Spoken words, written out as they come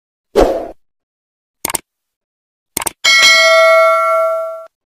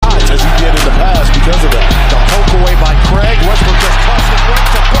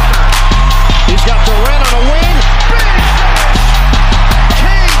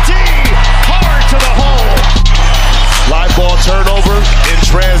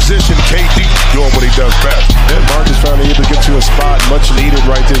transition, KD doing what he does best. And Marcus finally able to get to a spot, much needed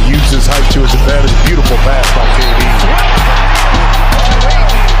right there. Use his height to his advantage. Beautiful pass by KD.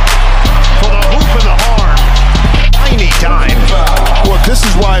 For the hoop and the arm. Tiny time. Well, this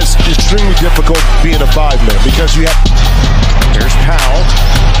is why it's extremely difficult being a five-man, because you have... Here's Powell.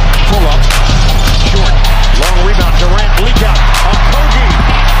 Pull up. Short. Long rebound. Durant leak out. Okogie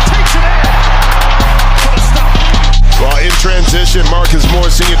takes it in. For the stop. Well, in transition, Marcus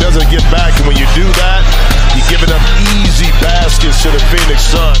Morris Sr. doesn't get back, and when you do that, you're giving up easy baskets to the Phoenix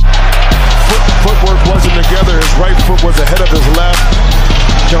Suns. Footwork wasn't together. His right foot was ahead of his left.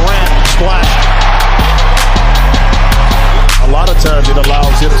 Durant splash. A lot of times it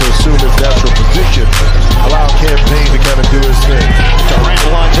allows him to assume his natural position, allow Campaign to kind of do his thing. Durant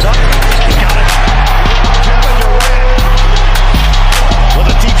lines it up. He got it. Kevin Durant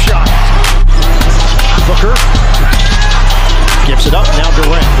with a deep shot. Booker gives it up. Now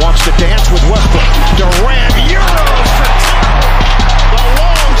Durant wants to dance with Westbrook. Durant euros for two. The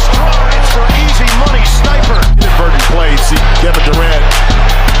long strides for easy money sniper. Inadvertent plays. See Kevin Durant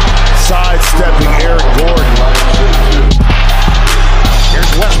sidestepping Eric Gordon. Here's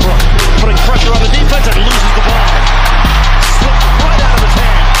Westbrook putting pressure on the defense and loses the ball. Slipped right out of his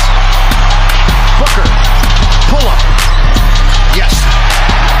hands. Booker, pull up. Yes.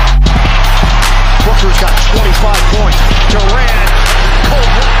 Booker's got 25 points. Durant,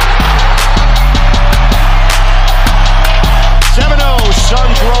 cold. 7-0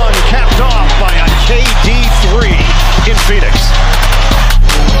 Suns run capped off by a KD3 in Phoenix.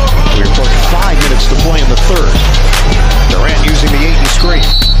 We approach 5 minutes to play in the third. Durant using the Ayton screen.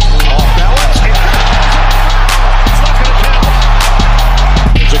 Off balance. It's not going to count.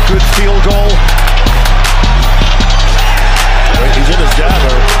 It's a good field goal. He's in his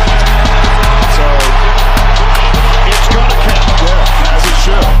gather. So It's going to count. yeah, as he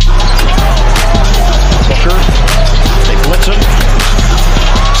should. Booker. They blitz him.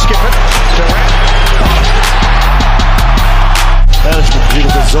 Skip it. Durant. Management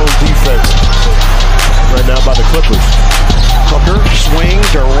dealing with zone defense right now by the Clippers. Booker, swing,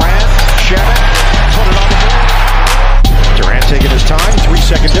 Durant, Shabbat, put it on the board. Durant taking his time,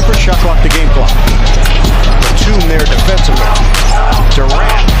 3-second difference, shot clock to game clock. The tomb there defensively.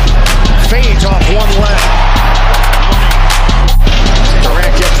 Durant fades off one leg.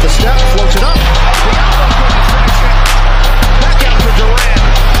 Durant gets the step, floats it up. The elbow couldn't finish it. Back out for Durant,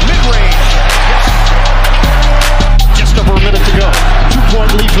 mid-range. Yes. Just over a minute to go.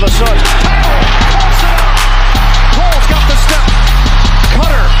 2-point lead for the Suns. Paul's got the step.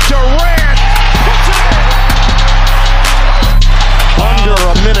 Cutter, Durant, hits it in. Under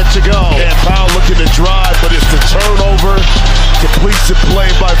a minute to go. And Powell looking to drive, but it's the turnover. Completes the play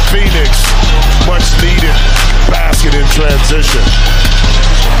by Phoenix. Much needed basket in transition.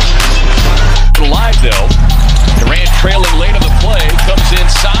 Live though, Durant trailing late on the play, comes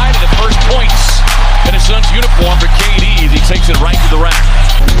inside, and the first points in a Suns uniform for KD as he takes it right to the rack.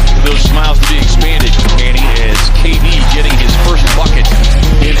 Those smiles to be expanded, Annie, as KD getting his first bucket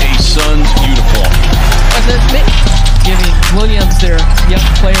in a Suns uniform. And then giving Williams, their young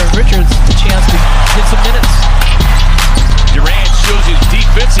player, Richards, a chance to get some minutes. Durant shows his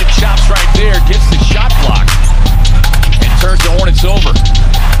defensive chops right there, gets the shot block, and turns the Hornets over.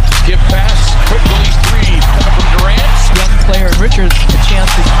 Skip pass, quick release three, coming from Durant. Young player, Richards, a chance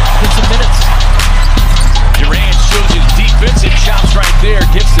to get some minutes. Durant shows his defensive chops right there,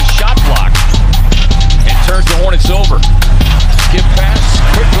 gets the shot block, and turns the Hornets over. Skip pass,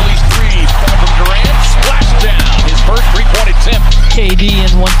 quick release three, coming from Durant. Splash down, his first three-point attempt. KD,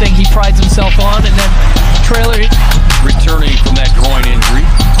 and one thing he prides himself on, and then trailer. Returning from that groin injury.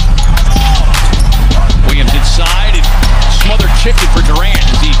 Williams inside, and smothered chicken for Durant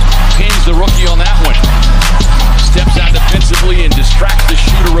as he pins the rookie on that one. Steps out defensively and distracts the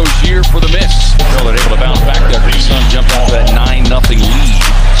shooter Rozier for the miss. Well, they're able to bounce back there. The Suns jumped off that 9-0 lead.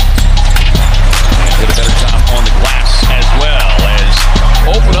 Did a better job on the glass as well as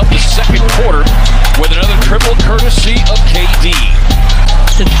open up the second quarter with another triple courtesy of KD.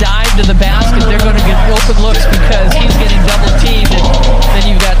 To dive to the basket, they're going to get open looks because he's getting double teamed, and then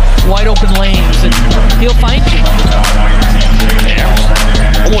you've got wide open lanes, and he'll find you. Yeah.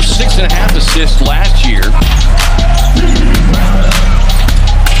 Almost 6.5 assists last year.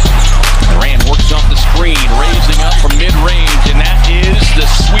 Durant works off the screen, raising up from mid-range, and that is the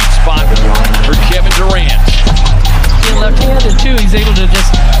sweet spot for Kevin Durant. In left-handed too, he's able to just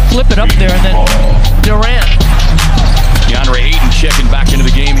flip it up there, and then Durant. DeAndre Ayton checking back into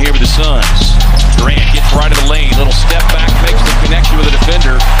the game here with the Suns. Durant gets right in the lane, little step back, makes the connection with the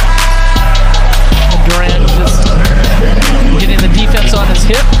defender. And Durant just getting the defense on his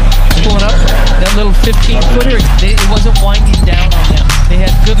hip. 15-footer. It wasn't winding down on them. They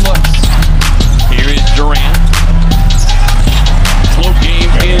had good looks. Here is Durant. Float game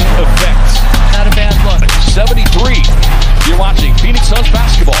in effect. Not a bad look. 73. You're watching Phoenix Suns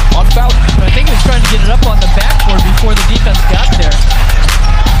basketball on Falcon. I think he was trying to get it up on the backboard before the defense got there.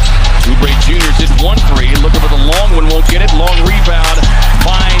 Oubre Jr. did 1-3. Looking for the long one. Won't get it. Long rebound.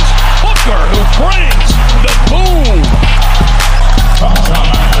 Finds Booker, who brings the boom.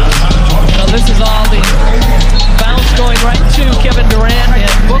 So this is all the bounce going right to Kevin Durant,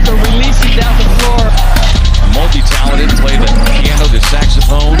 and Booker releasing down the floor. Multi-talented. Play the piano, the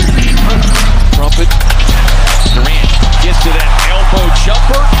saxophone, trumpet. Durant gets to that elbow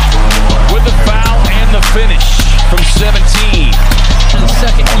jumper with the foul and the finish from 17. In the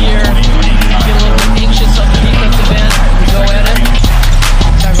second year, get a little bit anxious on the defensive end. We go at it.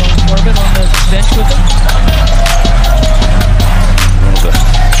 Tyrone Corbin on the bench with him. One of the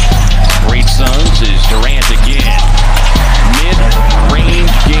great Suns is Durant again.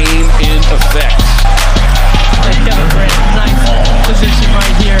 Mid-range game in effect. And Kevin Durant, nice position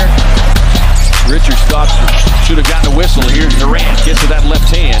right here. Richards thought should have gotten a whistle. Here's Durant. Gets to that left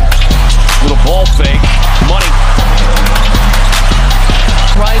hand. Little ball fake. Money